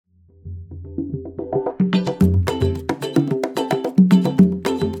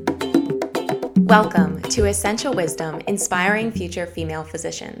Welcome to Essential Wisdom, Inspiring Future Female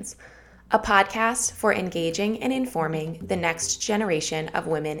Physicians, a podcast for engaging and informing the next generation of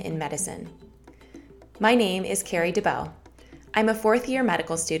women in medicine. My name is Carrie DeBow. I'm a fourth-year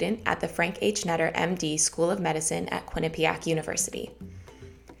medical student at the Frank H. Netter, MD School of Medicine at Quinnipiac University.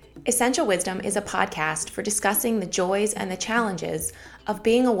 Essential Wisdom is a podcast for discussing the joys and the challenges of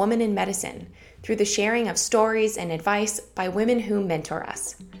being a woman in medicine through the sharing of stories and advice by women who mentor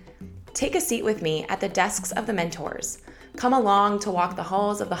us. Take a seat with me at the desks of the mentors. Come along to walk the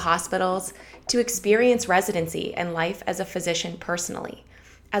halls of the hospitals, to experience residency and life as a physician personally,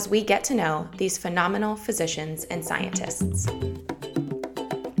 as we get to know these phenomenal physicians and scientists.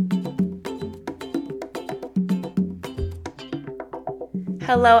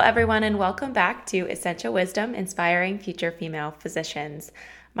 Hello, everyone, and welcome back to Essential Wisdom, Inspiring Future Female Physicians.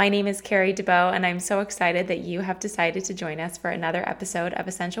 My name is Carrie DeBow, and I'm so excited that you have decided to join us for another episode of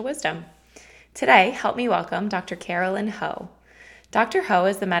Essential Wisdom. Today, help me welcome Dr. Carolyn Ho. Dr. Ho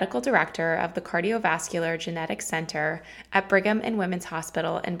is the medical director of the Cardiovascular Genetics Center at Brigham and Women's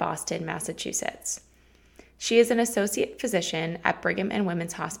Hospital in Boston, Massachusetts. She is an associate physician at Brigham and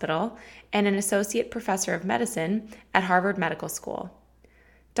Women's Hospital and an associate professor of medicine at Harvard Medical School.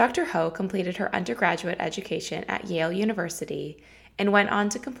 Dr. Ho completed her undergraduate education at Yale University and went on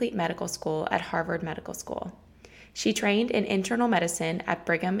to complete medical school at Harvard Medical School. She trained in internal medicine at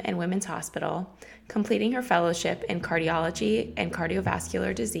Brigham and Women's Hospital, completing her fellowship in cardiology and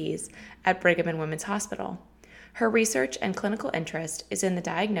cardiovascular disease at Brigham and Women's Hospital. Her research and clinical interest is in the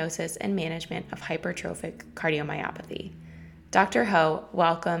diagnosis and management of hypertrophic cardiomyopathy. Dr. Ho,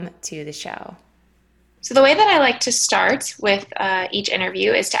 welcome to the show. So the way that I like to start with each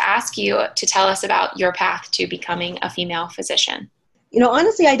interview is to ask you to tell us about your path to becoming a female physician.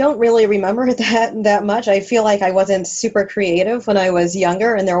 Honestly, I don't really remember that much. I feel like I wasn't super creative when I was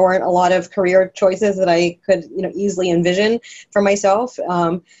younger, and there weren't a lot of career choices that I could, easily envision for myself.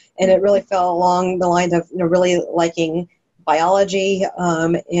 And it really fell along the lines of, really liking biology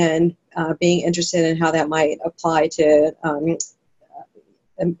and being interested in how that might apply to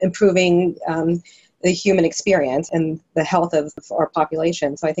improving the human experience and the health of our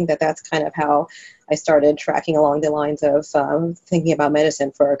population. So I think that that's kind of how I started tracking along the lines of thinking about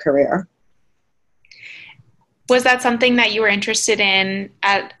medicine for a career. Was that something that you were interested in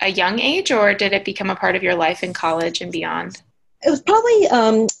at a young age, or did it become a part of your life in college and beyond? It was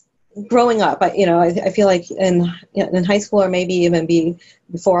probably growing up. I feel like in high school, or maybe even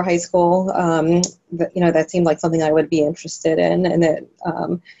before high school, that seemed like something I would be interested in, and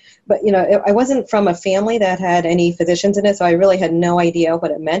that. But, I wasn't from a family that had any physicians in it, so I really had no idea what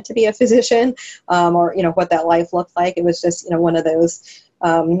it meant to be a physician or, what that life looked like. It was just, one of those,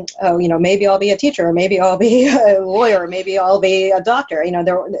 maybe I'll be a teacher, or maybe I'll be a lawyer, or maybe I'll be a doctor. In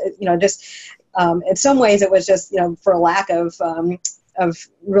some ways it was just, for lack of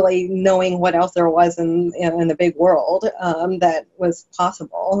really knowing what else there was in the big world that was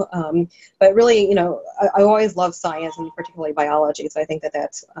possible. But really, I always loved science, and particularly biology. So I think that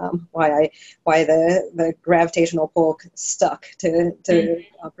that's why the gravitational pull stuck to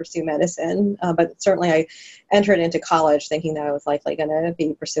pursue medicine. But certainly I entered into college thinking that I was likely going to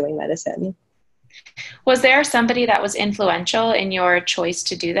be pursuing medicine. Was there somebody that was influential in your choice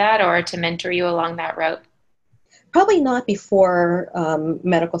to do that, or to mentor you along that route? Probably not before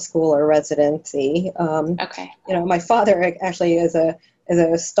medical school or residency. Okay. My father actually is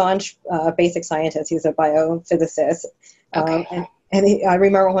a staunch basic scientist. He's a biophysicist. Okay. I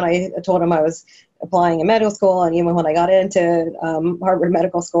remember when I told him I was applying in medical school, and even when I got into Harvard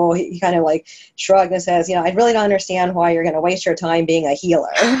Medical School, he kind of shrugged and says, I really don't understand why you're going to waste your time being a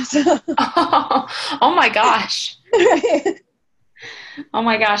healer. Oh my gosh. Oh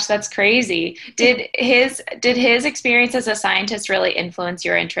my gosh, that's crazy. Did his experience as a scientist really influence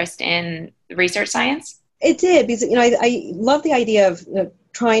your interest in research science? It did, because I love the idea of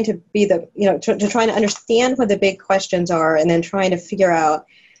trying to be trying to understand what the big questions are, and then trying to figure out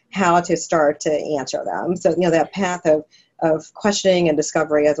how to start to answer them. So that path of questioning and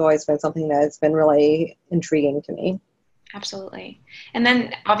discovery has always been something that's been really intriguing to me. Absolutely. And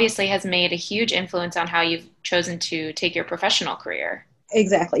then obviously has made a huge influence on how you've chosen to take your professional career.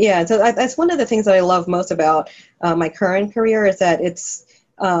 Exactly. Yeah. So that's one of the things that I love most about my current career, is that it's,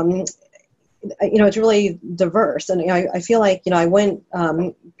 it's really diverse. And I feel like, I wouldn't,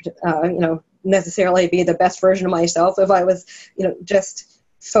 necessarily be the best version of myself if I was, just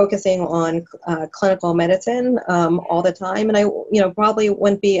focusing on clinical medicine all the time. And I, probably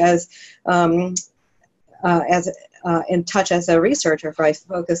wouldn't be as as in touch as a researcher, for I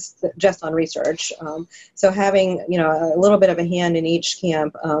focused just on research. So having, a little bit of a hand in each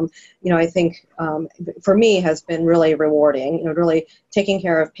camp, I think for me has been really rewarding, really taking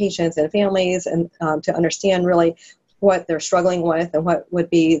care of patients and families and to understand really what they're struggling with and what would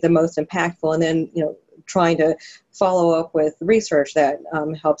be the most impactful. And then, trying to follow up with research that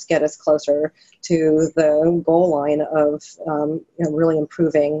helps get us closer to the goal line of, really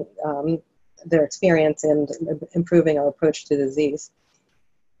improving their experience and improving our approach to disease.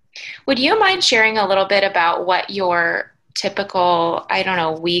 Would you mind sharing a little bit about what your typical,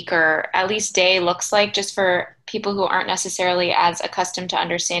 week or at least day looks like, just for people who aren't necessarily as accustomed to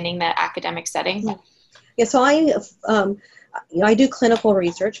understanding the academic setting? Yeah, so I do clinical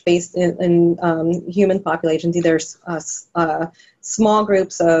research based in human populations. There's small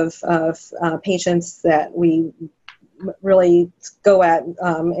groups of patients that we really go at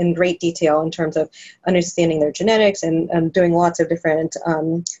in great detail in terms of understanding their genetics and doing lots of different,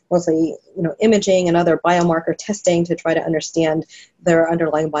 mostly imaging and other biomarker testing to try to understand their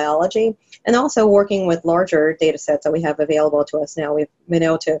underlying biology, and also working with larger data sets that we have available to us now. We've been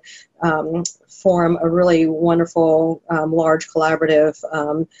able to form a really wonderful, large collaborative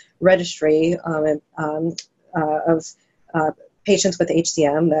registry of patients with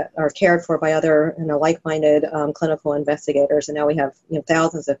HCM that are cared for by other like-minded clinical investigators. And now we have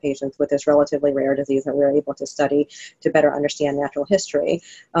thousands of patients with this relatively rare disease that we're able to study to better understand natural history.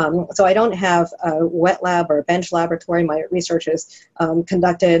 So I don't have a wet lab or a bench laboratory. My research is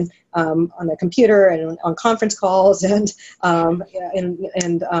conducted on the computer and on conference calls and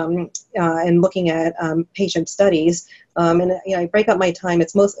looking at patient studies. I break up my time.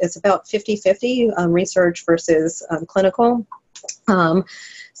 It's about 50-50 research versus clinical. And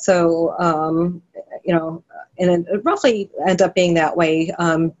it roughly ends up being that way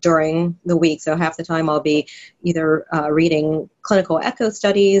during the week. So half the time I'll be either reading clinical echo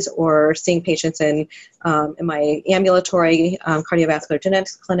studies or seeing patients in my ambulatory cardiovascular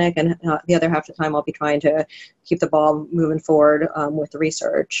genetics clinic, and the other half the time I'll be trying to keep the ball moving forward with the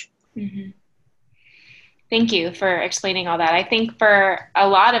research. Mm-hmm. Thank you for explaining all that. I think for a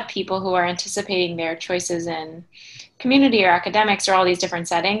lot of people who are anticipating their choices in community or academics or all these different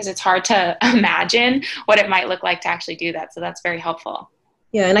settings, it's hard to imagine what it might look like to actually do that. So that's very helpful.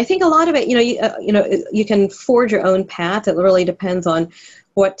 Yeah, and I think a lot of it, you can forge your own path. It really depends on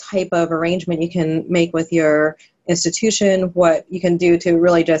what type of arrangement you can make with your institution, what you can do to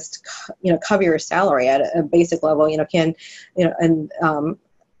really just, cover your salary at a basic level.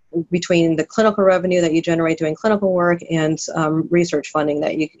 Between the clinical revenue that you generate doing clinical work and research funding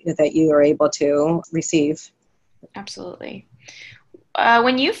that you are able to receive. Absolutely.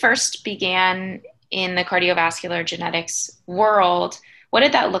 When you first began in the cardiovascular genetics world, what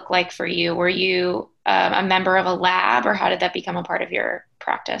did that look like for you? Were you a member of a lab, or how did that become a part of your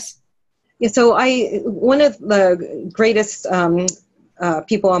practice? Yeah, so one of the greatest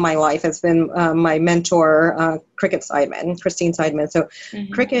people in my life has been my mentor, Cricket Seidman, Christine Seidman. So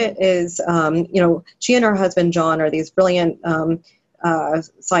mm-hmm. Cricket is, she and her husband, John, are these brilliant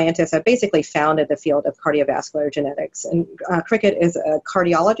scientists that basically founded the field of cardiovascular genetics. And Cricket is a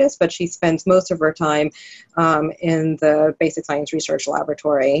cardiologist, but she spends most of her time in the basic science research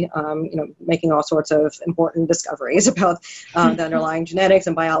laboratory, making all sorts of important discoveries about the underlying genetics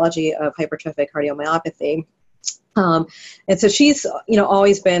and biology of hypertrophic cardiomyopathy. And so she's,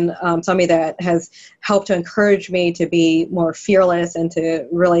 always been somebody that has helped to encourage me to be more fearless and to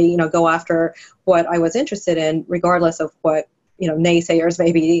really, go after what I was interested in, regardless of what, naysayers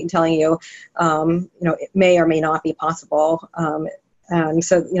may be telling you, it may or may not be possible. And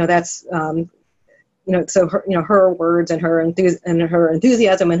so, that's, so her words and her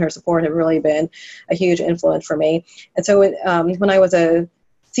enthusiasm and her support have really been a huge influence for me. And so when I was a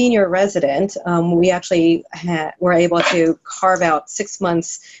senior resident, we actually were able to carve out 6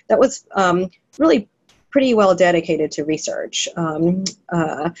 months that was really pretty well dedicated to research.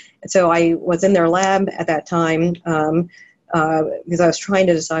 So I was in their lab at that time because I was trying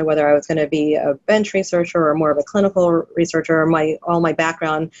to decide whether I was going to be a bench researcher or more of a clinical researcher. All my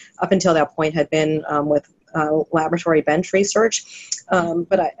background up until that point had been with laboratory bench research.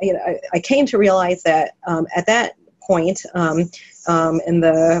 But I came to realize that at that point, in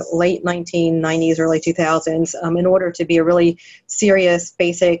the late 1990s, early 2000s, in order to be a really serious,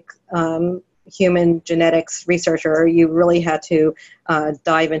 basic human genetics researcher, you really had to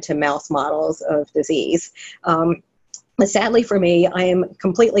dive into mouse models of disease. Sadly for me, I am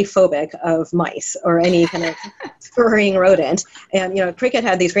completely phobic of mice or any kind of scurrying rodent. And, Cricket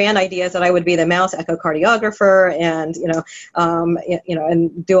had these grand ideas that I would be the mouse echocardiographer and,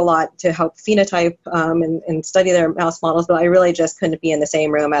 and do a lot to help phenotype and study their mouse models. But I really just couldn't be in the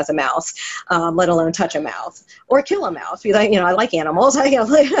same room as a mouse, let alone touch a mouse or kill a mouse. Because I like animals. I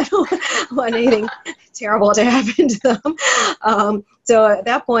don't want anything terrible to happen to them. So at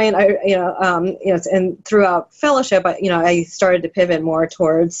that point, and throughout fellowship, I started to pivot more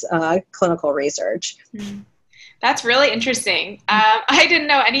towards clinical research. That's really interesting. I didn't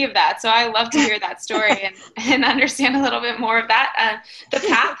know any of that, so I love to hear that story and understand a little bit more of that. The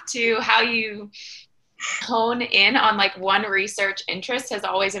path to how you hone in on like one research interest has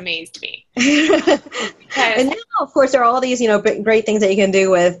always amazed me. And now, of course, there are all these great things that you can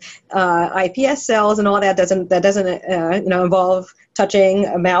do with iPS cells and all that. Doesn't involve touching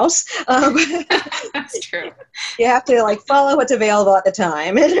a mouse. That's true. You have to follow what's available at the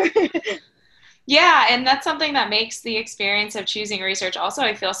time. Yeah, and that's something that makes the experience of choosing research also,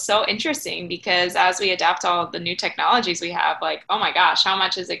 I feel, so interesting, because as we adapt all the new technologies we have, oh my gosh, how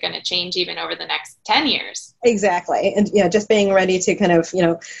much is it going to change even over the next 10 years? Exactly. And just being ready to kind of,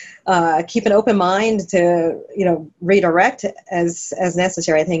 keep an open mind to, redirect as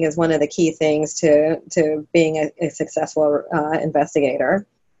necessary, I think is one of the key things to being a successful investigator.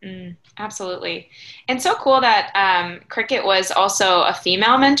 Absolutely. And so cool that Cricket was also a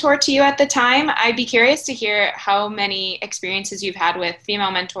female mentor to you at the time. I'd be curious to hear how many experiences you've had with female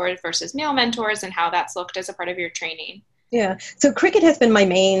mentors versus male mentors and how that's looked as a part of your training. Yeah. So Cricket has been my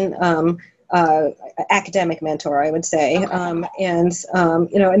main academic mentor, I would say. Okay. And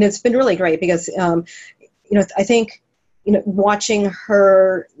it's been really great because, I think, watching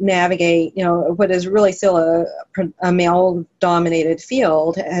her navigate, what is really still a male-dominated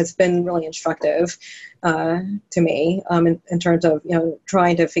field has been really instructive to me in terms of,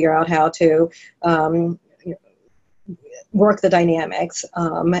 trying to figure out how to work the dynamics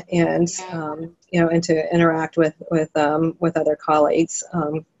and to interact with other colleagues.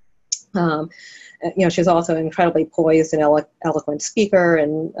 She's also an incredibly poised and eloquent speaker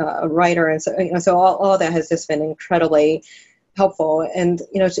and a writer, and so all of that has just been incredibly helpful. And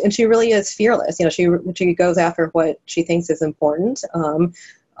and she really is fearless. She goes after what she thinks is important,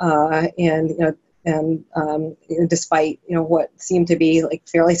 despite what seem to be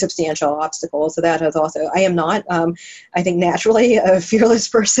fairly substantial obstacles. So that has also. I am not. I think naturally a fearless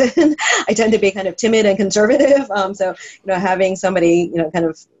person. I tend to be kind of timid and conservative. So having somebody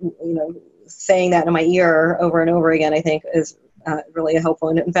saying that in my ear over and over again, I think is really helpful.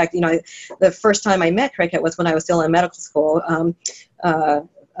 And in fact, the first time I met Cricket was when I was still in medical school.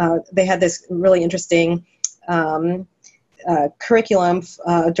 They had this really interesting curriculum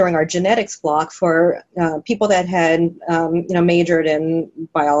during our genetics block for people that had, majored in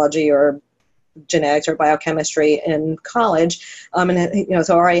biology or genetics or biochemistry in college, and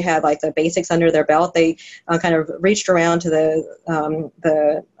so already had the basics under their belt. They kind of reached around to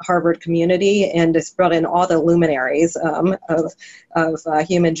the Harvard community and just brought in all the luminaries of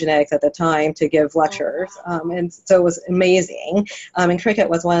human genetics at the time to give lectures, and so it was amazing. And Cricket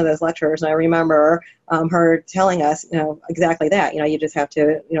was one of those lecturers, and I remember her telling us, exactly that. You just have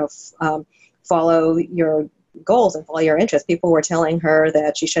to, follow your goals and follow your interests. People were telling her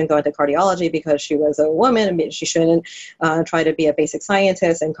that she shouldn't go into cardiology because she was a woman, and she shouldn't try to be a basic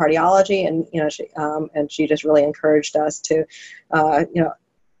scientist in cardiology. And she just really encouraged us to,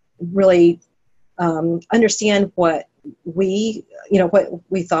 really understand what we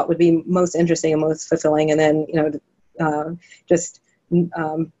thought would be most interesting and most fulfilling, and then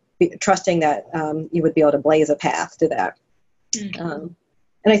trusting that you would be able to blaze a path to that. Mm-hmm.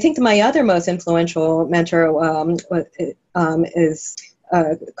 And I think my other most influential mentor is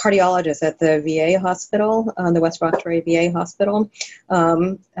a cardiologist at the VA hospital, the West Roxbury VA hospital,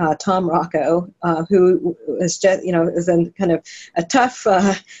 Tom Rocco, who is just, is a kind of a tough,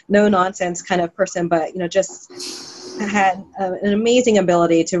 no-nonsense kind of person, but, just had an amazing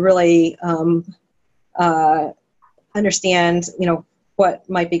ability to really understand, what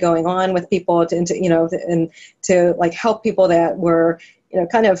might be going on with people, and to help people that were,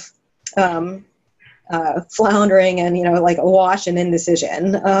 kind of floundering and, awash in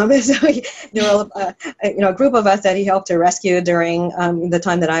indecision. So there were, a group of us that he helped to rescue during the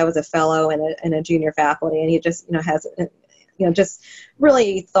time that I was a fellow and a junior faculty. And he just, has, just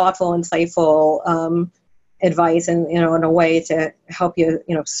really thoughtful, insightful advice and, in a way to help you,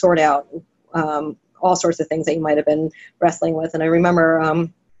 sort out all sorts of things that you might have been wrestling with. And I remember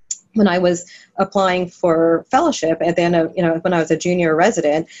when I was applying for fellowship at the end of, when I was a junior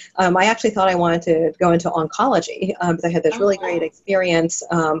resident, I actually thought I wanted to go into oncology because I had this really great experience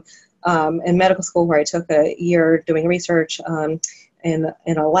in medical school where I took a year doing research in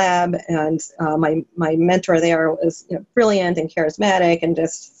a lab, and my mentor there was brilliant and charismatic and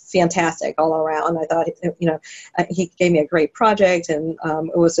just fantastic all around. I thought, he gave me a great project, and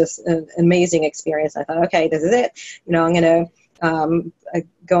it was just an amazing experience. I thought, okay, this is it. I'm going to I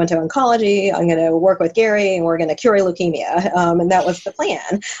go into oncology. I'm going to work with Gary, and we're going to cure leukemia. And that was the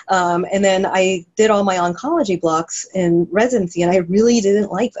plan. And then I did all my oncology blocks in residency, and I really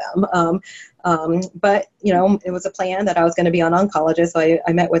didn't like them. But, it was a plan that I was going to be an oncologist. So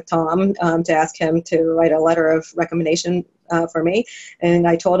I met with Tom to ask him to write a letter of recommendation for me. And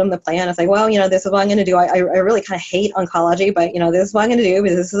I told him the plan. I was like, well, this is what I'm going to do. I really kind of hate oncology, but, this is what I'm going to do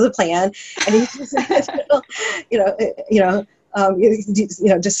because this is a plan. And he just said,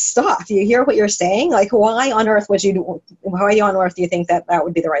 just stop. Do you hear what you're saying? Like, why on earth do you think that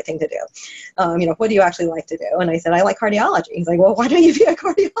would be the right thing to do? What do you actually like to do? And I said, I like cardiology. He's like, well, why don't you be a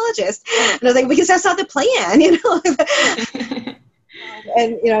cardiologist? And I was like, because that's not the plan,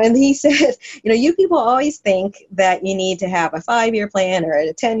 and he said, you people always think that you need to have a 5-year plan or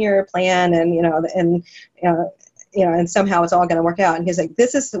a 10-year plan, and somehow it's all going to work out. And he's like,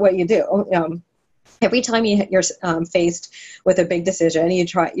 this is what you do. Every time you're faced with a big decision, you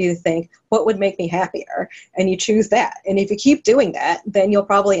think, what would make me happier? And you choose that. And if you keep doing that, then you'll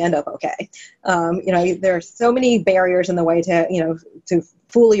probably end up okay. There are so many barriers in the way to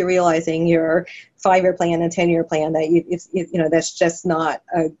fully realizing your 5-year plan and 10-year plan that that's just not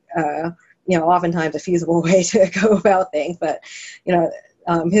oftentimes a feasible way to go about things. But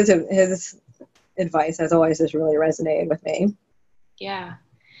his advice, as always, has really resonated with me. Yeah.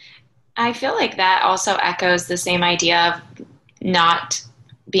 I feel like that also echoes the same idea of not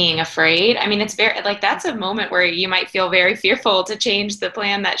being afraid. I mean, it's very, that's a moment where you might feel very fearful to change the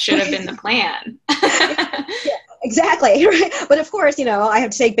plan that should have been the plan. Yeah, exactly. Right. But of course, I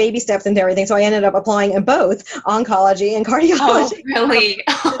have to take baby steps into everything. So I ended up applying in both oncology and cardiology. Oh, really?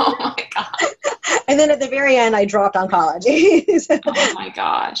 Oh my God. And then at the very end, I dropped oncology. Oh my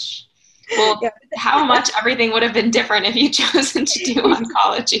gosh. Well, how much everything would have been different if you'd chosen to do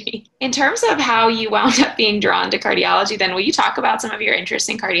oncology. In terms of how you wound up being drawn to cardiology, then will you talk about some of your interest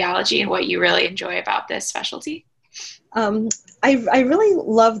in cardiology and what you really enjoy about this specialty? I really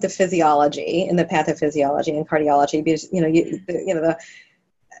love the physiology and the pathophysiology in cardiology because,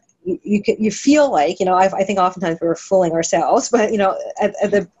 you feel like, I think oftentimes we're fooling ourselves, but, at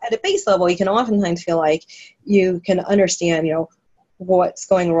a base level, you can oftentimes feel like you can understand, what's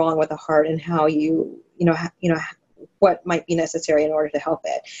going wrong with the heart and how what might be necessary in order to help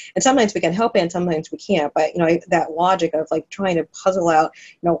it. And sometimes we can help it and sometimes we can't, but that logic of trying to puzzle out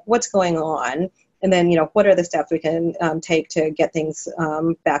what's going on, and then what are the steps we can take to get things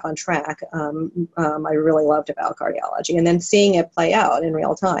back on track. I really loved about cardiology, and then seeing it play out in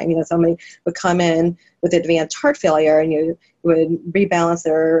real time. Somebody would come in with advanced heart failure and you would rebalance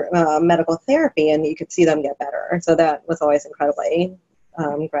their medical therapy and you could see them get better. So that was always incredibly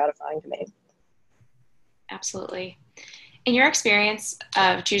gratifying to me. Absolutely. In your experience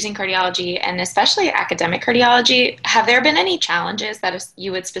of choosing cardiology, and especially academic cardiology, have there been any challenges that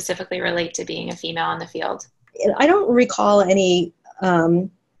you would specifically relate to being a female in the field? I don't recall any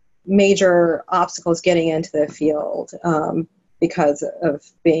major obstacles getting into the field because of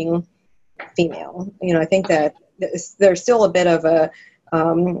being female. I think that there's still a bit of a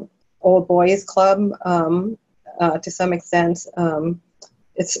old boys club to some extent.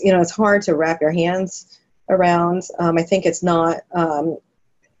 It's hard to wrap your hands around. I think it's not,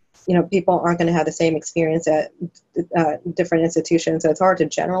 people aren't going to have the same experience at different institutions, so it's hard to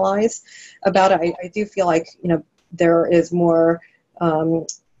generalize about it. I do feel like, there is more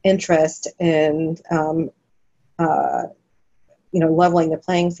interest in, leveling the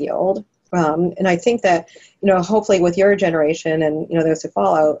playing field. And I think that, hopefully with your generation and, those who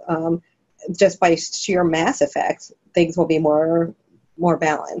follow, just by sheer mass effect, things will be more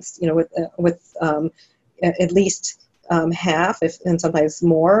balanced, with at least half, and sometimes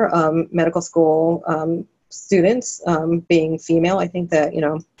more, medical school students being female. I think that,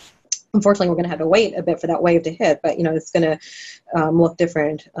 unfortunately, we're going to have to wait a bit for that wave to hit, but, it's going to look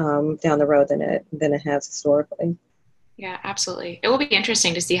different down the road than it has historically. Yeah, absolutely. It will be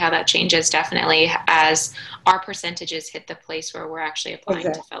interesting to see how that changes, definitely, as our percentages hit the place where we're actually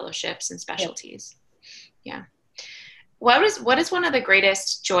applying to fellowships and specialties. Yeah. What is one of the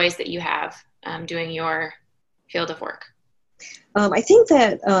greatest joys that you have doing your field of work? I think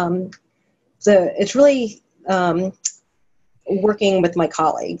that it's really working with my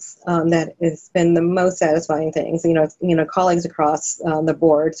colleagues. That has been the most satisfying things. Colleagues across the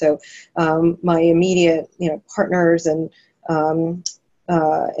board. So my immediate, partners and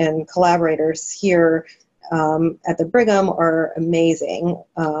collaborators here at the Brigham are amazing.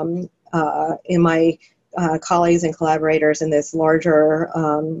 In my colleagues and collaborators in this larger,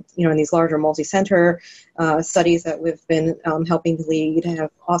 in these larger multi-center studies that we've been helping to lead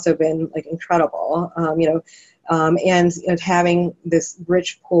have also been like incredible. And having this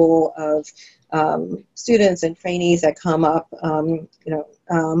rich pool of students and trainees that come up,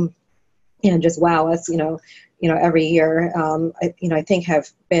 and just wow us, every year, I think have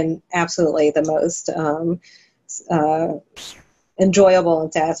been absolutely the most enjoyable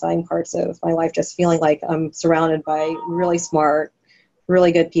and satisfying parts of my life. Just feeling like I'm surrounded by really smart,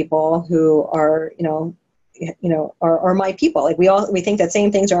 really good people who are, are my people. Like we think that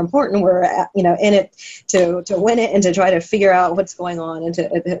same things are important. We're, in it to win it and to try to figure out what's going on and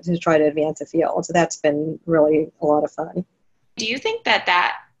to try to advance the field. So that's been really a lot of fun. Do you think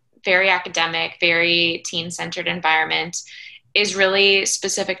that very academic, very teen-centered environment is really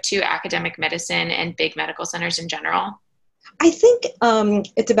specific to academic medicine and big medical centers in general? I think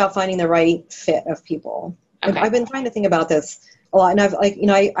it's about finding the right fit of people. Okay. I've been trying to think about this a lot, and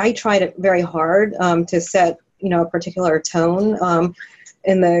I tried it very hard to set a particular tone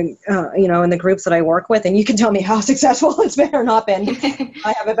in the groups that I work with, and you can tell me how successful it's been or not been.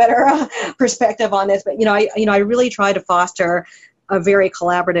 I have a better perspective on this, but I really try to foster a very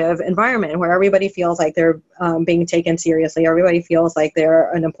collaborative environment where everybody feels like they're being taken seriously. Everybody feels like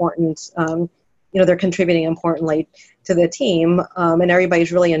they're an important, they're contributing importantly to the team, and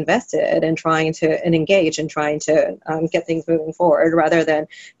everybody's really invested in trying to and engaged in trying to get things moving forward, rather than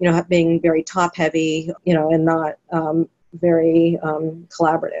being very top heavy, and not very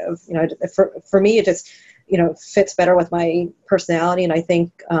collaborative. For me, it just fits better with my personality, and I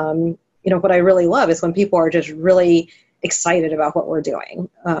think what I really love is when people are just really excited about what we're doing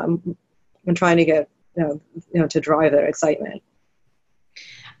and trying to get to drive their excitement.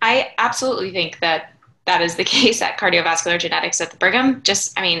 I absolutely think that is the case at cardiovascular genetics at the Brigham.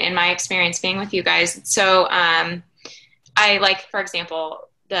 Just, in my experience being with you guys. So I like, for example,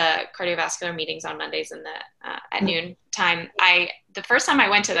 the cardiovascular meetings on Mondays in at noon time. The first time I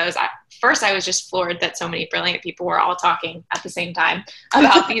went to those, I was just floored that so many brilliant people were all talking at the same time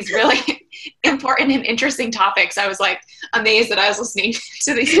about these really important and interesting topics. I was like amazed that I was listening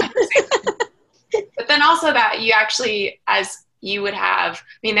to these conversations. But then also that you actually, as you would have,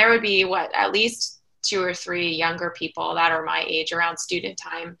 there would be at least 2 or 3 younger people that are my age around student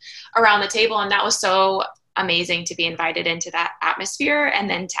time around the table. And that was so amazing to be invited into that atmosphere, and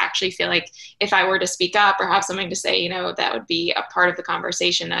then to actually feel like if I were to speak up or have something to say, that would be a part of the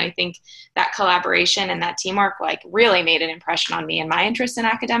conversation. And I think that collaboration and that teamwork really made an impression on me and my interest in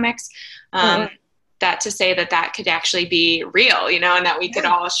academics. That to say that could actually be real, and that we could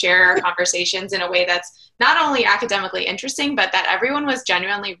all share conversations in a way that's not only academically interesting, but that everyone was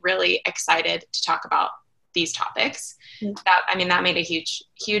genuinely really excited to talk about these topics. Yeah. That made a huge,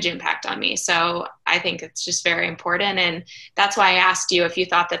 huge impact on me. So I think it's just very important. And that's why I asked you if you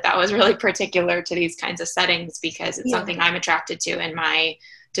thought that was really particular to these kinds of settings, because it's something I'm attracted to in my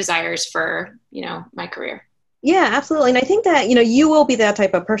desires for, my career. Yeah, absolutely. And I think that, you will be that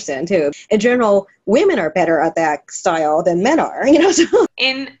type of person too. In general, women are better at that style than men are, So.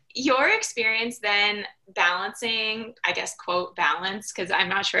 In your experience then, balancing, I guess, quote, balance, because I'm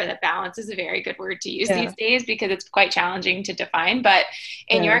not sure that balance is a very good word to use these days because it's quite challenging to define. But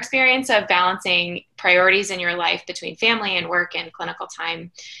in your experience of balancing priorities in your life between family and work and clinical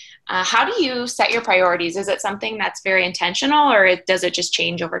time, how do you set your priorities? Is it something that's very intentional, or does it just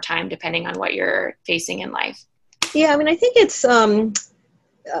change over time depending on what you're facing in life? Yeah, I think it's, for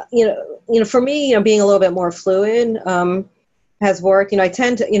me, being a little bit more fluid has worked. I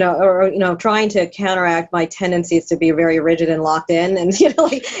tend to, trying to counteract my tendencies to be very rigid and locked in and,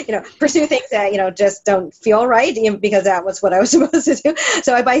 pursue things that, just don't feel right because that was what I was supposed to do.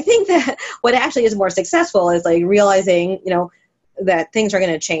 So I think that what actually is more successful is realizing, that things are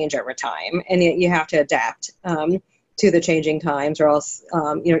going to change over time, and you have to adapt to the changing times, or else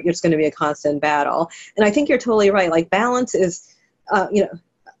it's going to be a constant battle. And I think you're totally right. Balance is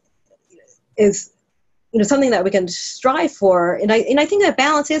something that we can strive for, and I think that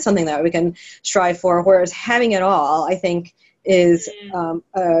balance is something that we can strive for. Whereas having it all, I think, is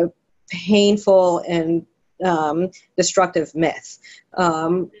a painful and destructive myth.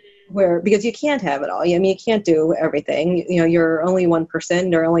 Because you can't have it all. You can't do everything. You're only one person.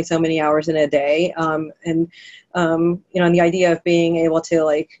 There are only so many hours in a day. And the idea of being able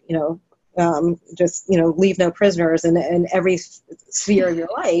to just, leave no prisoners in every sphere of your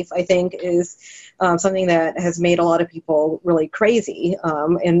life, I think is something that has made a lot of people really crazy,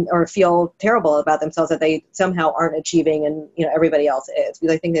 and or feel terrible about themselves that they somehow aren't achieving and everybody else is,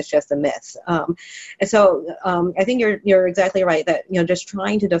 because I think it's just a myth. And so I think you're exactly right that just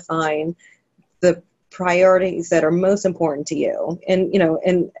trying to define the priorities that are most important to you, and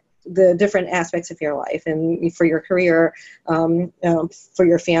and the different aspects of your life, and for your career, for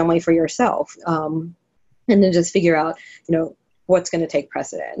your family, for yourself, and then just figure out what's going to take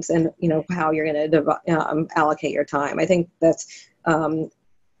precedence, and how you're going to allocate your time. I think that's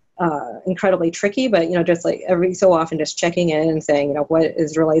incredibly tricky, but just like every so often just checking in and saying what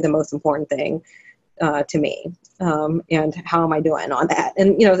is really the most important thing to me, and how am I doing on that?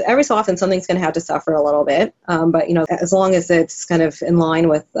 And every so often something's going to have to suffer a little bit, but as long as it's kind of in line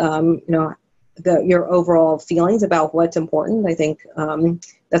with your overall feelings about what's important, I think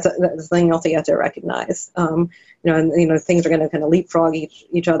that's something else that you have to recognize. And things are going to kind of leapfrog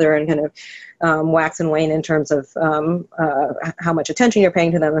each other and kind of wax and wane in terms of how much attention you're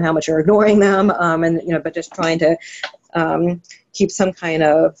paying to them and how much you're ignoring them, and but just trying to keep some kind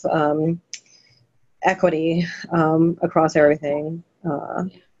of equity across everything,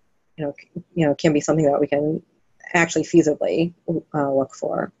 can be something that we can actually feasibly look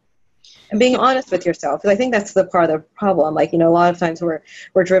for. And being honest with yourself, because I think that's the part of the problem. Like, a lot of times we're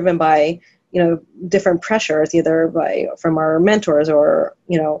driven by, different pressures, either from our mentors or,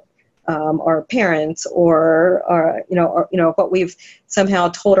 our parents, or what we've somehow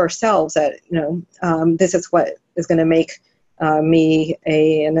told ourselves that, this is what is going to make me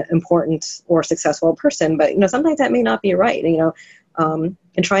an important or successful person. But sometimes that may not be right. And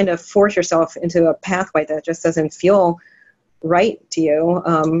trying to force yourself into a pathway that just doesn't feel right to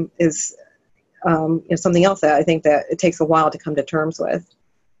you is something else that I think that it takes a while to come to terms with.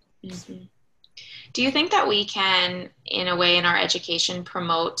 Mm-hmm. Do you think that we can, in a way, in our education,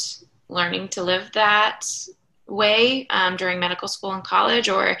 promote learning to live that way during medical school and college,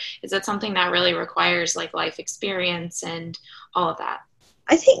 or is it something that really requires like life experience and all of that?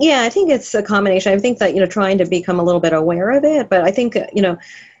 I think it's a combination. I think that trying to become a little bit aware of it, but I think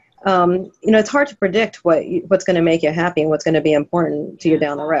it's hard to predict what's going to make you happy and what's going to be important to you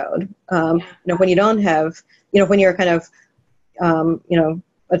down the road. When you don't have, when you're kind of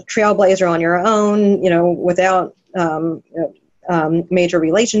a trailblazer on your own, without major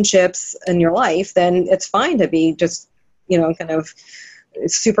relationships in your life, then it's fine to be just, kind of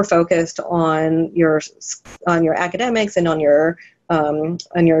super focused on your academics and on your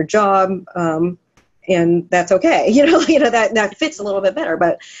job. And that's okay. That fits a little bit better.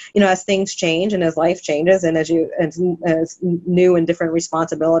 But, as things change and as life changes and as new and different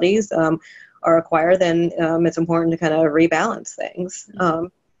responsibilities are acquired, then it's important to kind of rebalance things,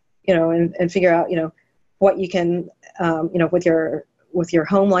 and figure out, what you can, with your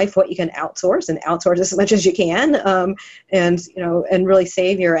home life, what you can outsource as much as you can, and really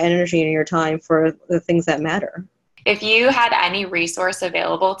save your energy and your time for the things that matter. If you had any resource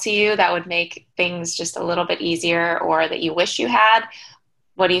available to you that would make things just a little bit easier, or that you wish you had,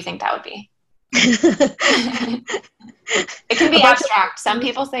 what do you think that would be? It can be abstract. Some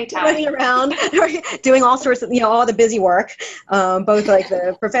people say time. Running around, doing all sorts of, all the busy work, both like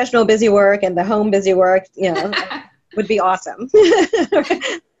the professional busy work and the home busy work, would be awesome.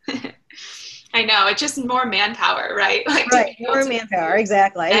 I know. It's just more manpower, right? Right. More manpower.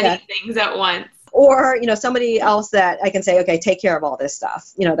 Exactly. Many things at once. Or, somebody else that I can say, okay, take care of all this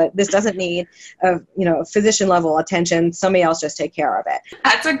stuff. That this doesn't need physician level attention. Somebody else just take care of it.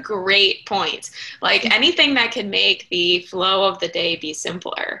 That's a great point. Like anything that can make the flow of the day be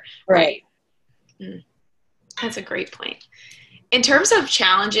simpler. Right. That's a great point. In terms of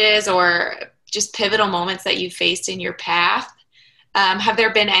challenges or just pivotal moments that you faced in your path, have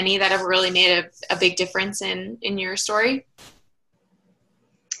there been any that have really made a big difference in your story?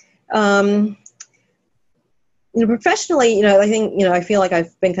 Professionally, I think, I feel like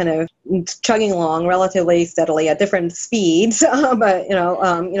I've been kind of chugging along relatively steadily at different speeds, but,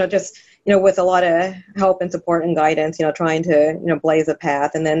 just, with a lot of help and support and guidance, trying to, blaze a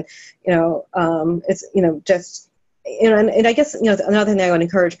path. And then, it's, just, and I guess, another thing I would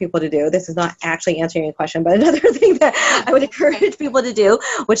encourage people to do, this is not actually answering your question, but another thing that I would encourage people to do,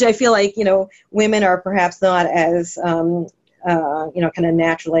 which I feel like, women are perhaps not as, kind of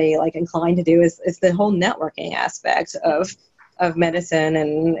naturally like inclined to do is the whole networking aspect of medicine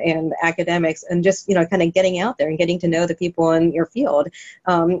and academics, and just, kind of getting out there and getting to know the people in your field.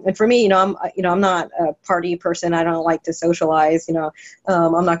 And for me, I'm not a party person. I don't like to socialize,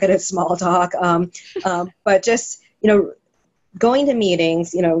 I'm not good at small talk. But just, going to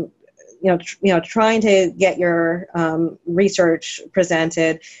meetings, trying to get your research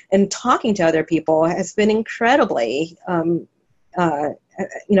presented and talking to other people has been incredibly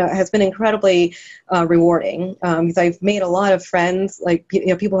rewarding, because I've made a lot of friends. Like,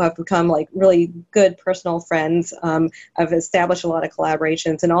 people have become like really good personal friends. I've established a lot of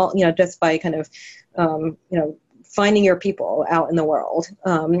collaborations and all, just by kind of, finding your people out in the world.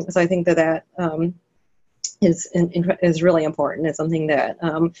 So I think that is really important. It's something that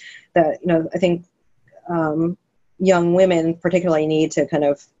I think young women particularly need to kind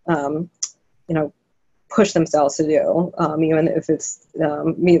of push themselves to do, even if it's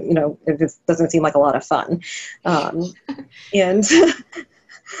if it doesn't seem like a lot of fun, and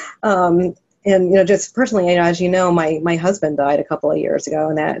just personally, as my husband died a couple of years ago,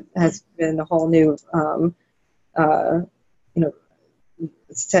 and that has been a whole new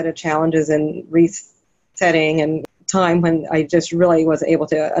set of challenges and resetting and time when I just really was able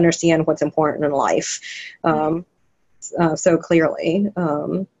to understand what's important in life so clearly.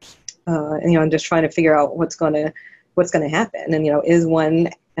 And just trying to figure out what's going to happen. And, is one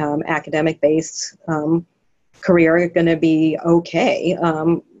academic based career going to be okay?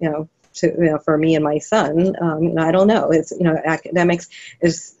 For me and my son, I don't know. It's, academics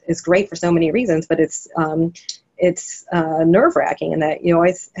is great for so many reasons, but it's nerve wracking in that you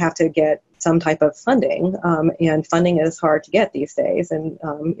always have to get some type of funding, and funding is hard to get these days. And,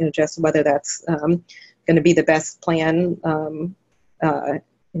 just whether that's going to be the best plan,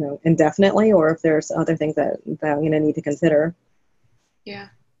 indefinitely, or if there's other things that I'm going to need to consider. Yeah.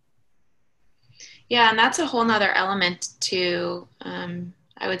 Yeah. And that's a whole nother element to,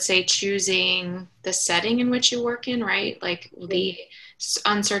 I would say, choosing the setting in which you work in, right? Like the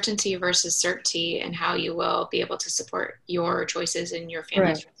uncertainty versus certainty, and how you will be able to support your choices and your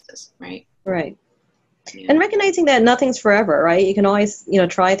family's choices, right? Right. Yeah. And recognizing that nothing's forever, right? You can always,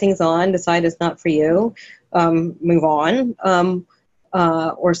 try things on, decide it's not for you, move on.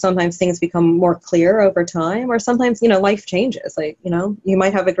 Or sometimes things become more clear over time, or sometimes, life changes. Like, you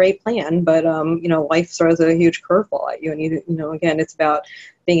might have a great plan, but, life throws a huge curveball at you. And, again, it's about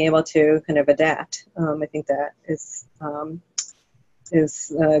being able to kind of adapt. I think that is going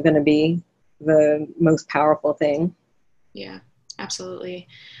to be the most powerful thing. Yeah, absolutely.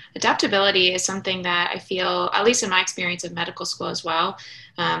 Adaptability is something that I feel, at least in my experience of medical school as well,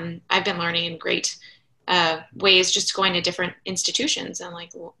 I've been learning in great ways, just going to different institutions and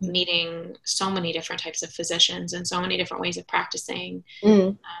like meeting so many different types of physicians and so many different ways of practicing.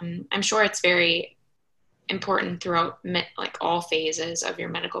 I'm sure it's very important throughout like all phases of your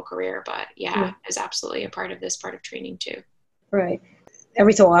medical career, but is absolutely a part of this part of training too. Right.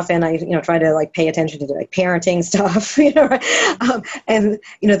 Every so often I, try to like pay attention to like parenting stuff, and,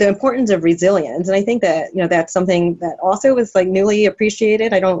 the importance of resilience. And I think that, that's something that also was like newly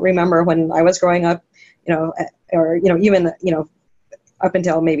appreciated. I don't remember when I was growing up, or, even, up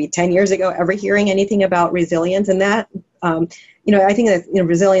until maybe 10 years ago, ever hearing anything about resilience. And that, I think that,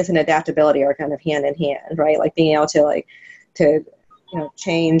 resilience and adaptability are kind of hand in hand, right? Like being able to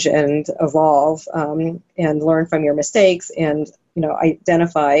change and evolve, and learn from your mistakes, and,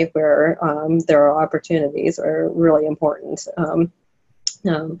 identify where there are opportunities are really important,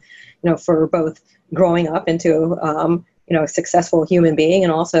 for both growing up into, a successful human being,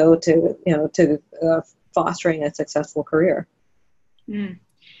 and also to fostering a successful career.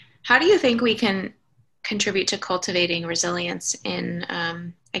 How do you think we can contribute to cultivating resilience in,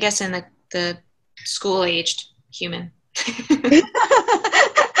 I guess, in the school-aged human?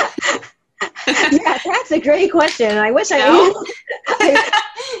 Yeah, that's a great question. I wish I don't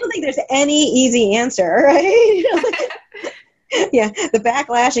think there's any easy answer, right? Yeah, the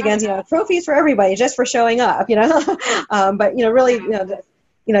backlash against, trophies for everybody just for showing up, but, really,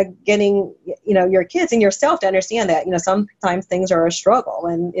 getting, your kids and yourself to understand that, sometimes things are a struggle,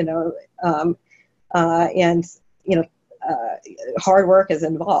 and, hard work is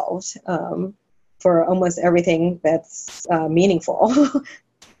involved for almost everything that's meaningful.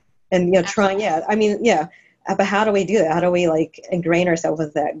 And, but how do we do that? How do we like ingrain ourselves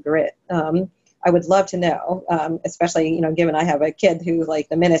with that grit? I would love to know, especially, given I have a kid who, like,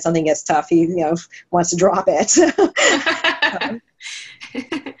 the minute something gets tough, he, wants to drop it.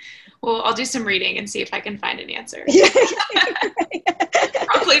 Well, I'll do some reading and see if I can find an answer.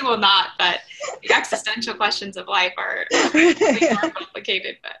 Probably will not, but the existential questions of life are more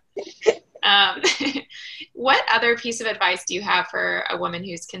complicated. But what other piece of advice do you have for a woman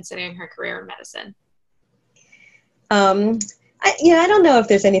who's considering her career in medicine? I don't know if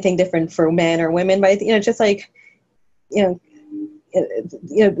there's anything different for men or women, but, just like, again,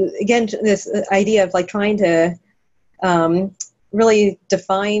 this idea of like trying to really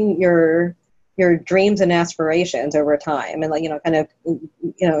define your dreams and aspirations over time, and kind of,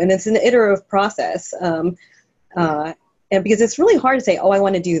 and it's an iterative process. And because it's really hard to say, oh, I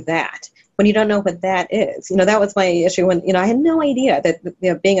want to do that, when you don't know what that is. That was my issue when, I had no idea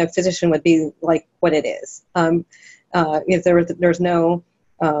that, being a physician would be like what it is. If there's no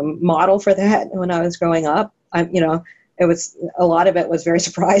model for that when I was growing up, it was, a lot of it was very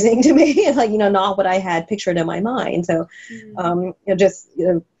surprising to me, and not what I had pictured in my mind. So,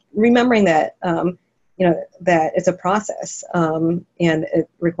 remembering that, that it's a process, and it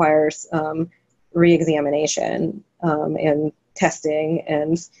requires re-examination, and testing,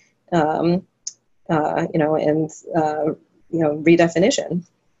 and redefinition.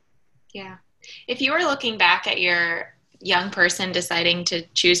 Yeah. If you were looking back at your young person deciding to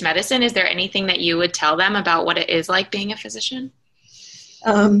choose medicine, is there anything that you would tell them about what it is like being a physician?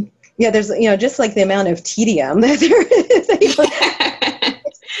 There's, just like the amount of tedium that there is.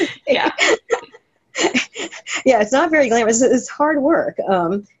 Yeah. Yeah, it's not very glamorous. It's hard work.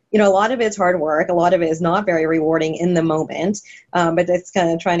 A lot of it's hard work. A lot of it is not very rewarding in the moment, but it's kind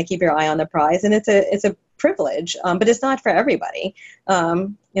of trying to keep your eye on the prize. And it's a privilege, but it's not for everybody.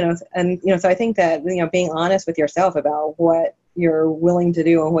 So I think that, being honest with yourself about what you're willing to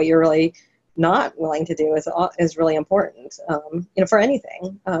do and what you're really not willing to do is really important, for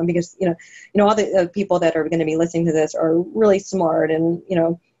anything, because, all the people that are going to be listening to this are really smart and,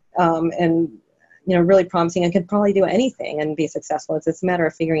 really promising and could probably do anything and be successful. It's a matter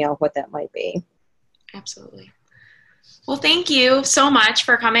of figuring out what that might be. Absolutely. Well, thank you so much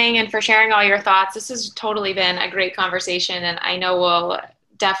for coming and for sharing all your thoughts. This has totally been a great conversation, and I know will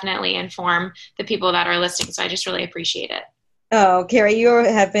definitely inform the people that are listening. So I just really appreciate it. Oh, Carrie, you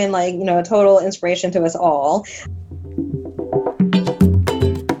have been a total inspiration to us all.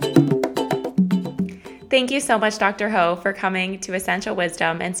 Thank you so much, Dr. Ho, for coming to Essential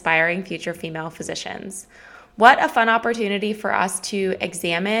Wisdom, Inspiring Future Female Physicians. What a fun opportunity for us to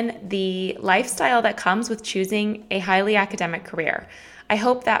examine the lifestyle that comes with choosing a highly academic career. I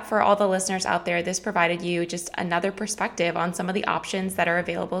hope that for all the listeners out there, this provided you just another perspective on some of the options that are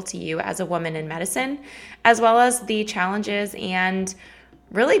available to you as a woman in medicine, as well as the challenges and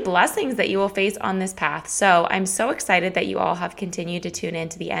really blessings that you will face on this path. So I'm so excited that you all have continued to tune in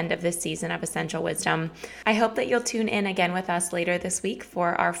to the end of this season of Essential Wisdom. I hope that you'll tune in again with us later this week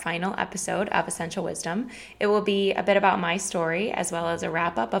for our final episode of Essential Wisdom. It will be a bit about my story, as well as a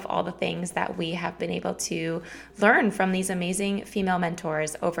wrap up of all the things that we have been able to learn from these amazing female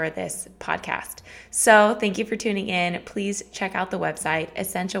mentors over this podcast. So thank you for tuning in. Please check out the website,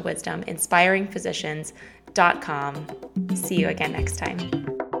 Essential Wisdom, inspiringphysicians.com. See you again next time.